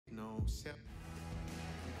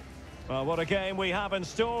Well, what a game we have in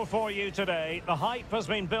store for you today. The hype has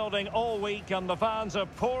been building all week and the fans are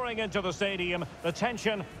pouring into the stadium. The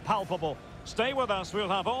tension palpable. Stay with us, we'll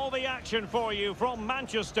have all the action for you from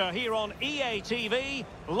Manchester here on EA TV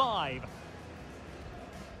Live.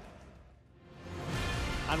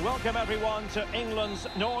 And welcome everyone to England's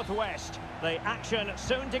Northwest. The action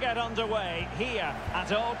soon to get underway here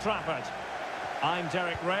at Old Trafford. I'm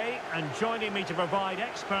Derek Ray, and joining me to provide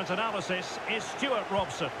expert analysis is Stuart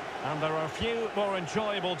Robson. And there are few more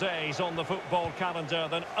enjoyable days on the football calendar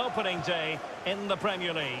than opening day in the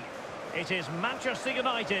Premier League. It is Manchester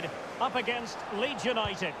United up against Leeds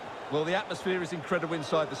United. Well, the atmosphere is incredible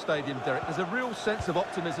inside the stadium, Derek. There's a real sense of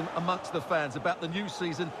optimism amongst the fans about the new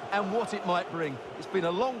season and what it might bring. It's been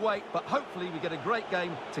a long wait, but hopefully we get a great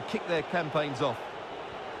game to kick their campaigns off.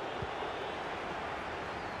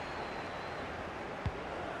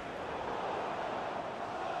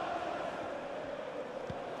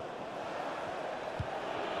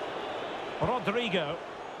 Rodrigo.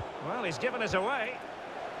 Well, he's given us away.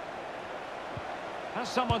 Has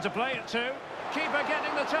someone to play it to. Keeper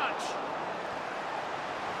getting the touch.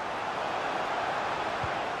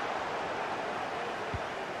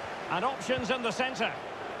 And options in the centre.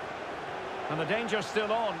 And the danger's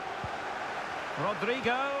still on.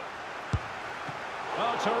 Rodrigo.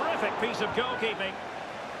 Oh, terrific piece of goalkeeping.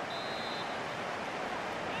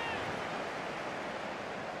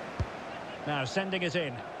 Now sending it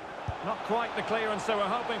in. Not quite the clearance they were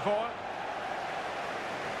hoping for.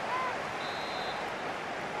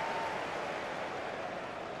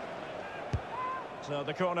 So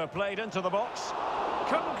the corner played into the box.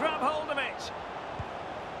 Couldn't grab hold of it.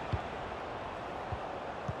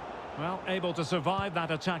 Well, able to survive that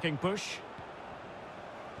attacking push.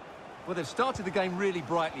 Well, they've started the game really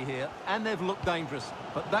brightly here, and they've looked dangerous.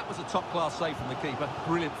 But that was a top-class save from the keeper.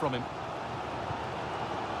 Brilliant from him.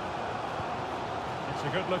 It's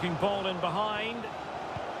a good-looking ball in behind.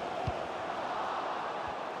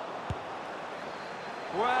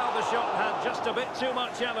 Well, the shot had just a bit too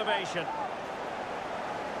much elevation.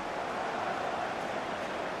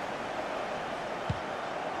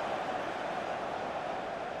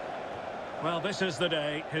 Well, this is the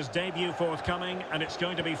day, his debut forthcoming, and it's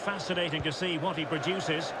going to be fascinating to see what he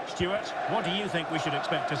produces. Stuart, what do you think we should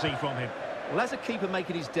expect to see from him? Well, as a keeper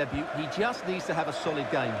making his debut, he just needs to have a solid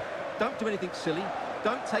game. Don't do anything silly,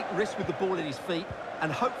 don't take risks with the ball in his feet,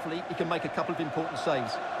 and hopefully he can make a couple of important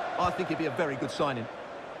saves. I think he'd be a very good signing.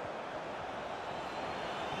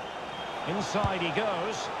 Inside he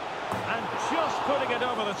goes, and just putting it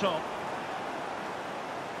over the top.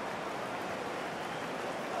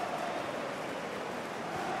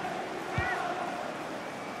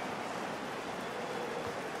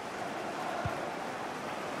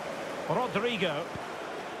 Rodrigo.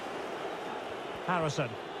 Harrison.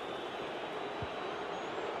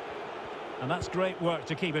 And that's great work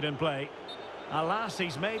to keep it in play. Alas,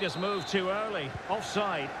 he's made his move too early.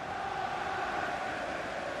 Offside.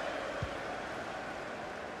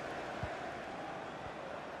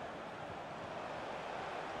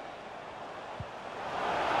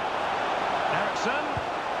 Ericsson.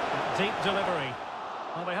 Deep delivery.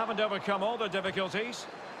 Well, they haven't overcome all the difficulties.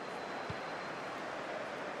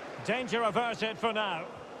 Danger averted for now.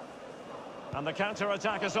 And the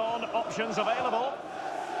counter-attack is on. Options available.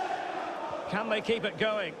 Can they keep it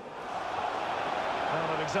going?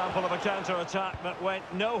 Well, an example of a counter-attack that went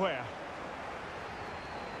nowhere.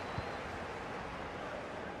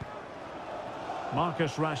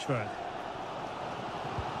 Marcus Rashford.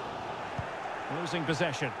 Losing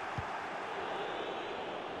possession.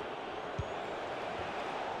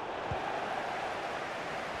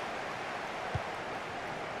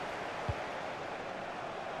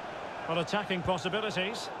 Well, attacking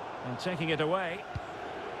possibilities and taking it away.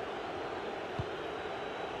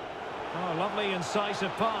 Oh, lovely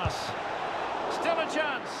incisive pass. Still a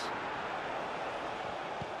chance.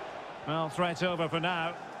 Well, threat over for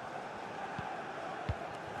now.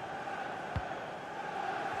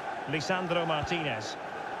 Lisandro Martinez.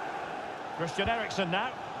 Christian Eriksen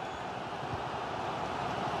now.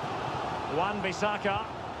 Wan-Bissaka.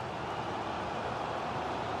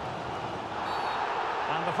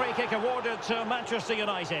 And the free kick awarded to Manchester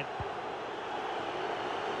United.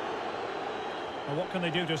 Well, what can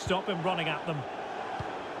they do to stop him running at them?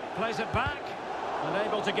 Plays it back. And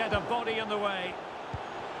able to get a body in the way.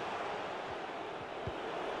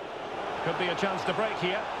 Could be a chance to break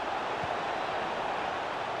here.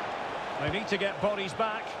 They need to get bodies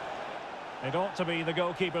back. It ought to be the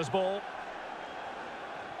goalkeeper's ball.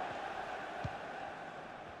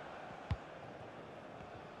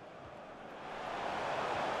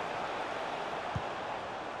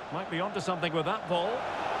 Might be onto something with that ball.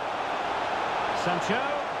 Sancho.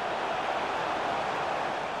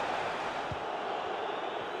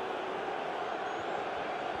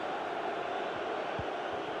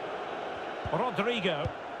 Rodrigo.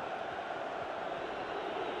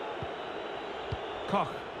 Koch.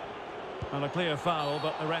 And a clear foul,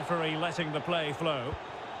 but the referee letting the play flow.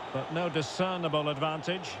 But no discernible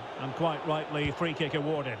advantage, and quite rightly free kick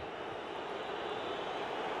awarded.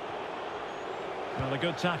 Well, a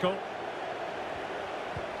good tackle.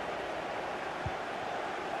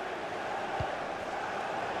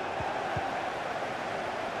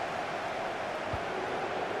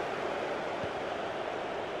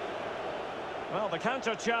 Well, the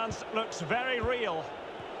counter chance looks very real.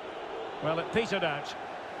 Well, it petered out.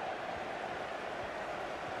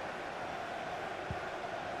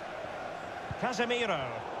 Casemiro.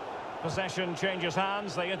 Possession changes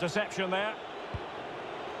hands, the interception there.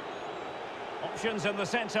 Options in the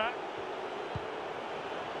centre.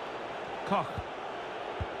 Koch.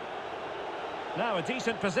 Now a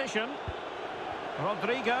decent position.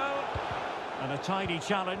 Rodrigo. And a tidy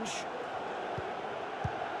challenge.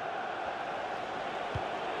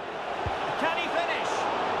 Can he finish?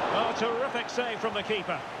 Oh, terrific save from the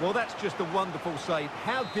keeper. Well, that's just a wonderful save.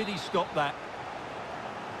 How did he stop that?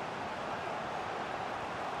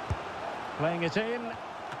 Playing it in.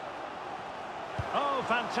 Oh,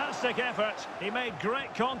 fantastic effort. He made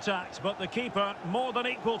great contact, but the keeper more than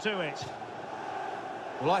equal to it.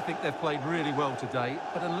 Well, I think they've played really well today,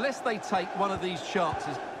 but unless they take one of these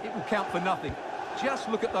chances, it will count for nothing. Just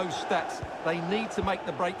look at those stats. They need to make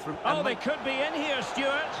the breakthrough. Oh, they could be in here,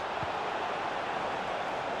 Stuart.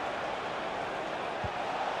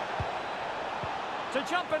 To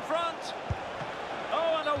jump in front.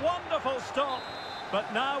 Oh, and a wonderful stop.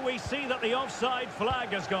 But now we see that the offside flag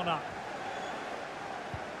has gone up.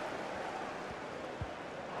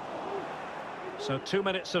 So 2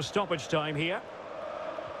 minutes of stoppage time here.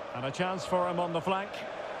 And a chance for him on the flank.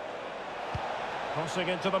 Crossing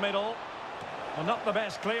into the middle. Well, not the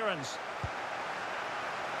best clearance.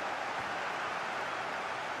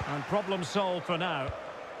 And problem solved for now.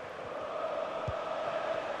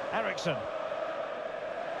 Eriksson.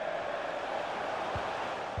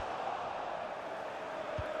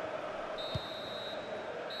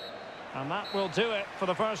 And that will do it for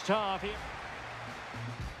the first half here.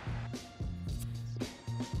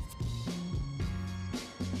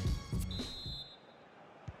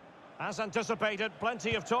 As anticipated,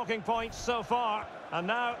 plenty of talking points so far. And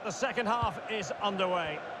now the second half is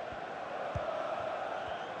underway.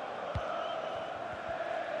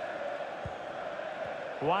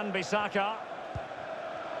 Wan-Bissaka.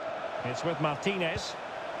 It's with Martinez.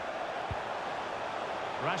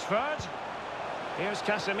 Rashford. Here's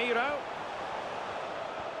Casemiro.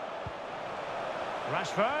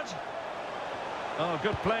 Rashford. Oh,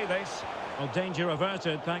 good play this. Well, danger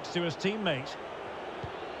averted thanks to his teammate.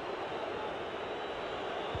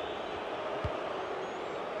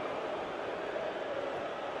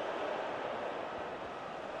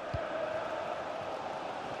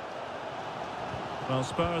 Well,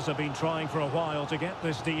 Spurs have been trying for a while to get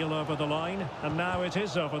this deal over the line, and now it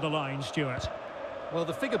is over the line, Stuart. Well,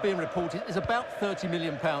 the figure being reported is about £30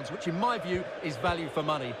 million, which in my view is value for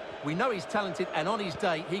money. We know he's talented, and on his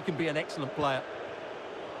day, he can be an excellent player.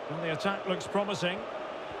 Well, the attack looks promising.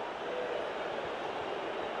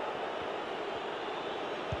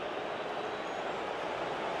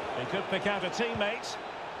 He could pick out a teammate.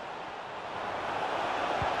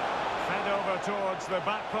 Fed over towards the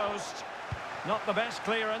back post. Not the best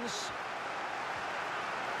clearance.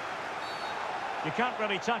 You can't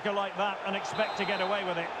really tackle like that and expect to get away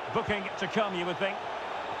with it. Booking to come, you would think.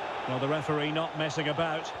 Well, the referee not messing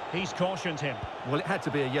about. He's cautioned him. Well, it had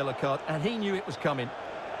to be a yellow card, and he knew it was coming.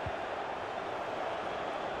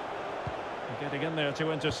 Getting in there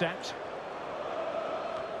to intercept.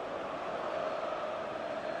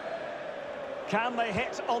 Can they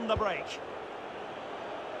hit on the break?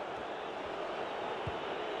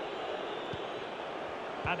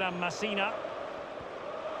 Adam Masina.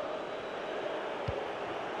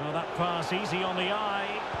 Oh, that pass easy on the eye.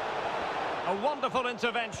 A wonderful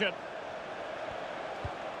intervention.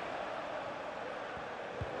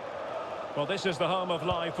 Well, this is the home of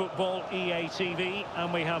live football, EA TV,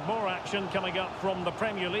 and we have more action coming up from the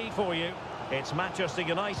Premier League for you. It's Manchester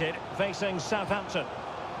United facing Southampton.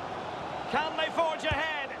 Can they forge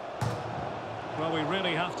ahead? Well, we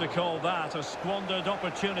really have to call that a squandered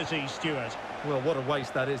opportunity, Stuart. Well, what a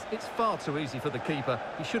waste that is. It's far too easy for the keeper.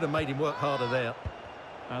 He should have made him work harder there.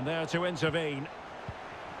 And there to intervene.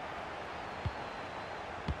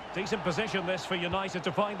 Decent position this for United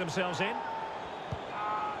to find themselves in.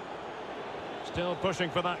 Still pushing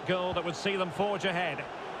for that goal that would see them forge ahead.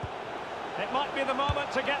 It might be the moment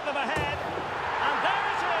to get them ahead. And there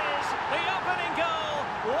it is, the opening goal,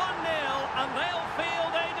 1-0, and they'll feel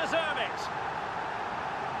they deserve it.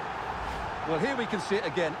 Well, here we can see it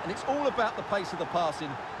again, and it's all about the pace of the passing.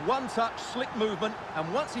 One touch, slick movement,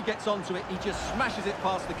 and once he gets onto it, he just smashes it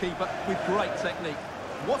past the keeper with great technique.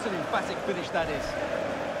 What an emphatic finish that is.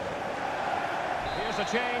 Here's a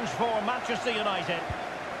change for Manchester United.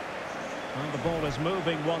 And the ball is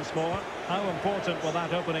moving once more. How important will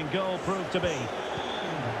that opening goal prove to be?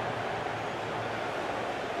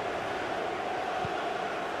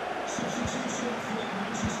 Substitution for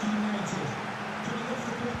Manchester United. Coming off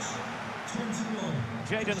the pitch, 21.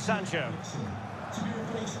 Jadon Sancho. To be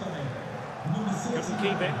replaced by number 30. Couldn't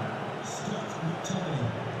keep it. Scott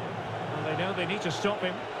McTominay. And they know they need to stop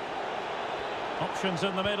him. Options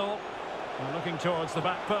in the middle. And looking towards the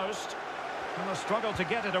back post. And a struggle to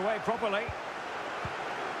get it away properly.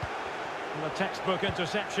 And the textbook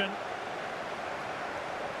interception.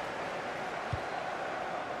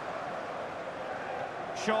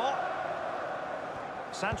 Shaw.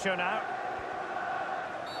 Sancho now.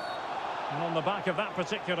 And on the back of that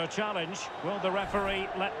particular challenge, will the referee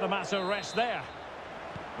let the matter rest there?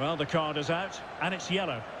 Well, the card is out, and it's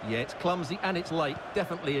yellow. Yeah, it's clumsy and it's late.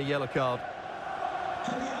 Definitely a yellow card.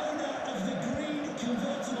 Can the owner of the green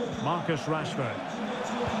convertible Marcus Rashford.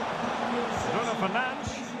 Bruno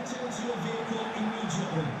Fernandes. return to your vehicle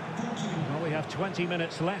immediately? Thank you. Well, we have 20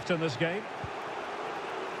 minutes left in this game.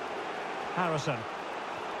 Harrison.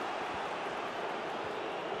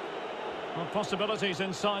 Well, possibilities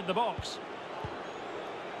inside the box.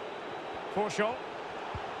 Forshaw.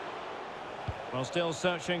 Well, still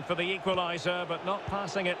searching for the equaliser, but not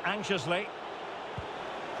passing it anxiously.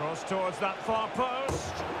 Cross towards that far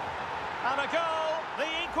post. And a goal, the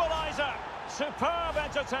equaliser. Superb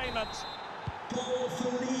entertainment. Goal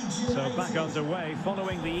for Leeds United. So back underway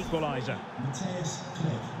following the equaliser. Matthias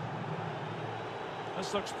Click.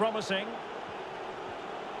 This looks promising.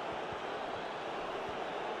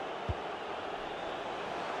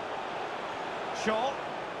 Shaw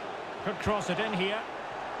could cross it in here.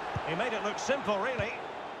 He made it look simple, really.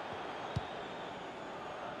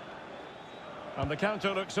 And the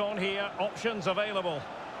counter looks on here. Options available.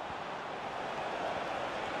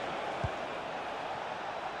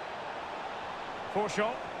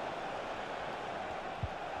 Forshaw.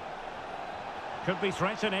 Could be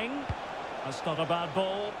threatening. That's not a bad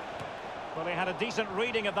ball. Well, he had a decent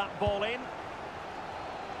reading of that ball in.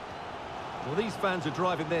 Well, these fans are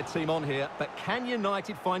driving their team on here, but can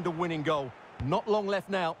United find a winning goal? Not long left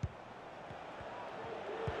now.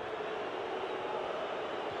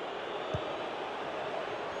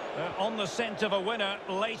 They're on the scent of a winner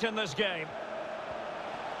late in this game.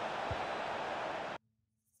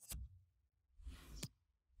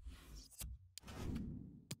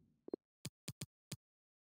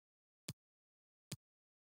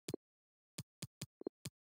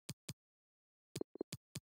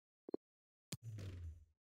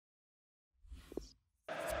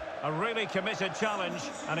 A really committed challenge,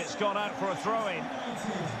 and it's gone out for a throw-in.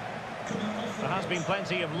 There has been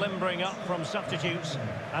plenty of limbering up from substitutes,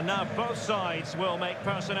 and now both sides will make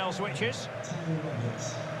personnel switches.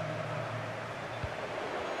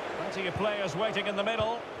 Plenty of players waiting in the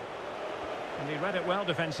middle, and he read it well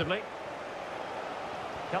defensively.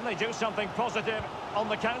 Can they do something positive on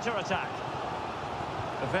the counter-attack?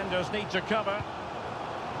 Defenders need to cover.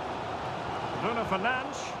 Bruno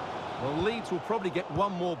Fernandes. Well, Leeds will probably get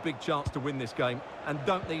one more big chance to win this game, and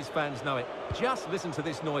don't these fans know it? Just listen to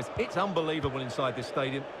this noise. It's unbelievable inside this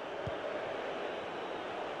stadium.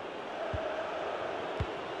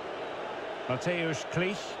 Mateusz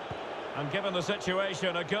Klich. And given the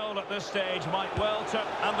situation, a goal at this stage might well turn.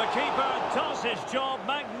 And the keeper does his job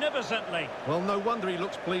magnificently. Well, no wonder he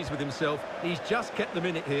looks pleased with himself. He's just kept them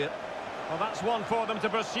in it here. Well, that's one for them to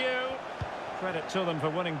pursue. Credit to them for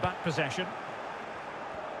winning back possession.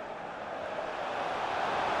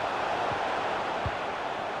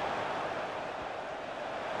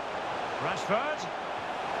 Rashford.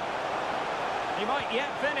 He might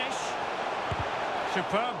yet finish.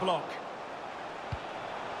 Superb block.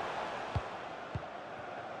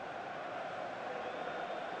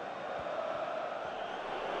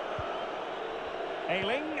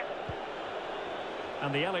 Ayling.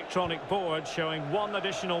 And the electronic board showing one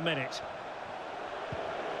additional minute.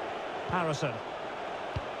 Harrison.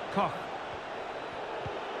 Koch.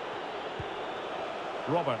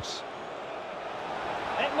 Roberts.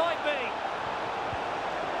 It might be.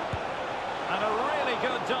 And a really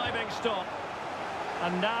good diving stop.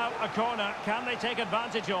 And now a corner. Can they take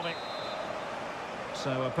advantage of it?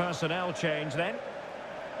 So a personnel change then.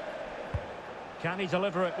 Can he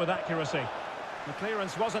deliver it with accuracy? The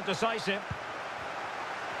clearance wasn't decisive.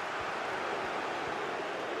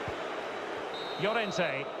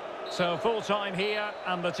 Llorente. So full time here,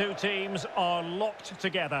 and the two teams are locked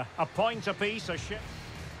together. A point apiece, a shift.